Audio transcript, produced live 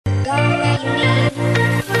Don't make me.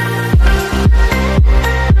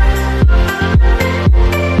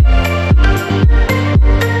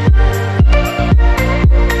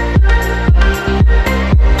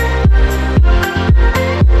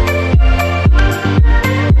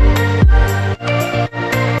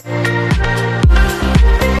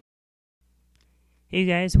 Hey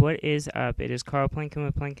guys, what is up? It is Carl Planken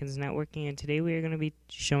with Plankens Networking, and today we are going to be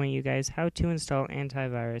showing you guys how to install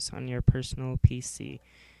antivirus on your personal PC.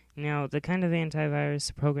 Now, the kind of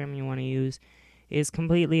antivirus program you want to use is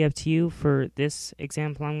completely up to you. For this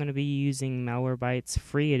example, I'm going to be using Malwarebytes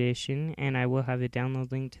Free Edition, and I will have a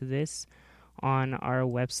download link to this on our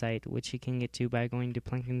website, which you can get to by going to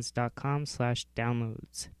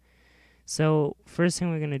plankens.com/downloads. So first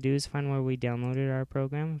thing we're going to do is find where we downloaded our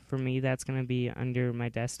program. For me, that's going to be under my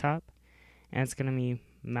desktop, and it's going to be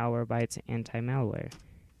Malwarebytes Anti-Malware.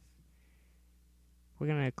 We're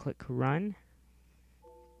going to click Run.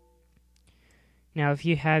 Now, if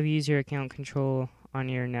you have user account control on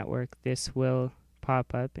your network, this will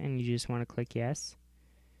pop up, and you just want to click Yes.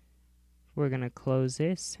 We're going to close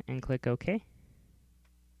this and click OK.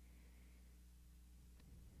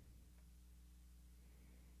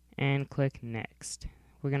 And click Next.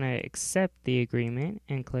 We're going to accept the agreement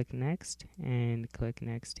and click Next and click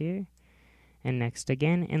Next here and Next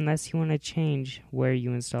again, unless you want to change where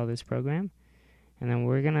you install this program. And then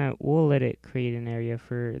we'll let it create an area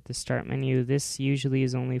for the start menu. This usually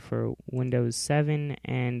is only for Windows 7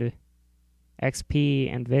 and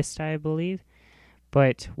XP and Vista, I believe,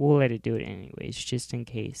 but we'll let it do it anyways, just in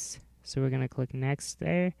case. So we're going to click Next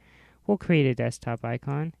there. We'll create a desktop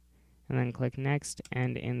icon and then click Next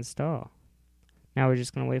and install. Now we're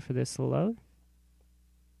just going to wait for this to load.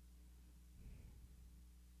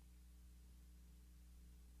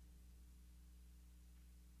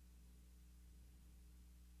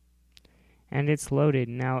 And it's loaded.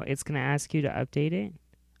 Now it's going to ask you to update it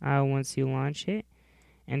once you launch it.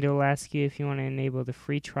 And it'll ask you if you want to enable the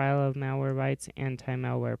free trial of Malwarebytes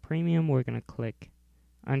Anti-Malware Premium. We're going to click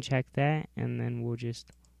uncheck that, and then we'll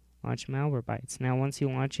just launch Malwarebytes. Now once you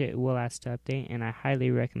launch it, it will ask to update, and I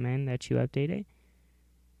highly recommend that you update it.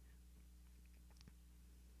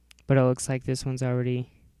 But it looks like this one's already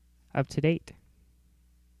up to date.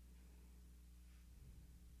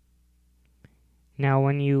 Now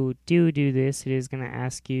when you do this, it is going to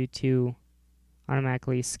ask you to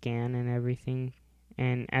automatically scan and everything.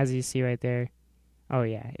 And as you see right there, oh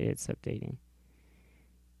yeah, it's updating.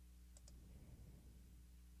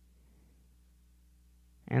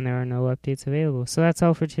 And there are no updates available. So that's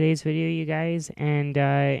all for today's video, you guys. And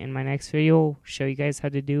in my next video, I'll show you guys how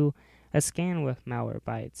to do a scan with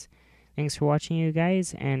Malwarebytes. Thanks for watching, you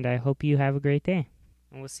guys, and I hope you have a great day.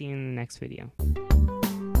 And we'll see you in the next video.